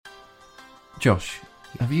Josh,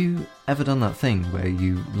 have you ever done that thing where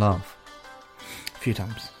you laugh? A few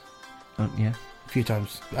times. Yeah? A few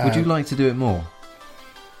times. Would you like to do it more?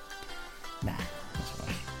 Nah, that's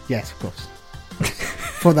fine. Yes, of course. I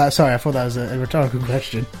thought that was a rhetorical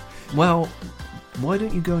question. Well, why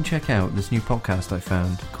don't you go and check out this new podcast I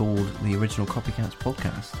found called the Original Copycats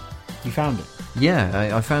Podcast? You found it?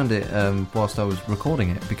 Yeah, I found it whilst I was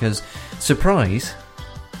recording it because, surprise,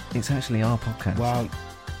 it's actually our podcast. Well,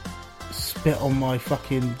 spit on my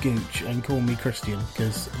fucking gooch and call me Christian,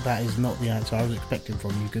 because that is not the answer I was expecting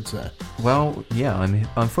from you, good sir. Well, yeah,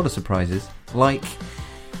 I'm full of surprises. Like,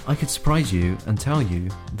 I could surprise you and tell you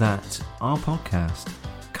that our podcast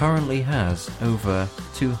currently has over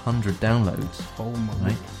 200 downloads. Oh my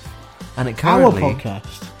right? God. And it currently... Our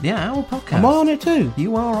podcast? Yeah, our podcast. Am I on it too?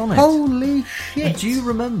 You are on it. Holy shit. And do you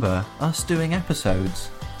remember us doing episodes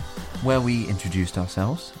where we introduced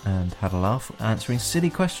ourselves and had a laugh answering silly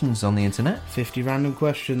questions on the internet? 50 random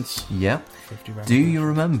questions. Yep. 50 random Do you questions.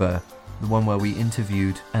 remember the one where we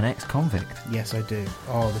interviewed an ex-convict? Yes, I do.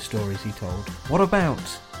 Oh, the stories he told. What about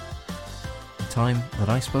the time that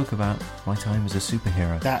I spoke about my time as a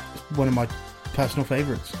superhero? That's one of my personal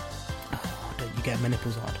favourites. Oh, don't you get my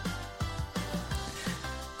nipples hard?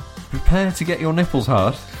 Prepare to get your nipples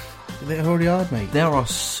hard. They're already hard, mate. There are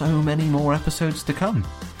so many more episodes to come.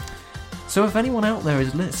 So if anyone out there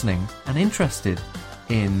is listening and interested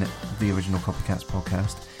in the Original Copycats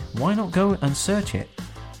podcast, why not go and search it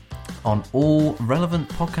on all relevant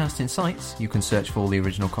podcasting sites? You can search for the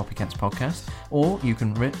Original Copycats podcast, or you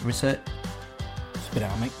can research... Spit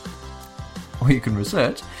out, mate. Or you can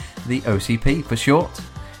research the OCP for short.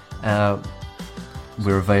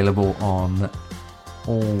 We're available on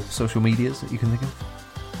all social medias that you can think of.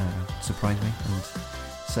 Surprise me and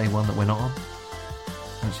say one that we're not on.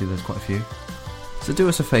 Actually, there's quite a few. So do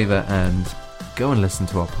us a favour and go and listen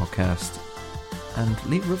to our podcast and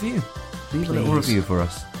leave a review. Leave a little review for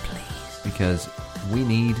us. Please. Because we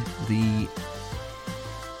need the...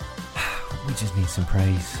 We just need some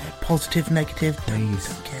praise. Positive, negative, Please.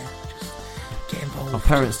 don't care. Just get involved. Our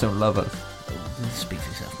parents don't love us. Speak for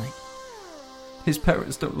yourself, mate. His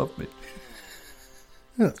parents don't love me.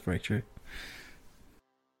 That's very true.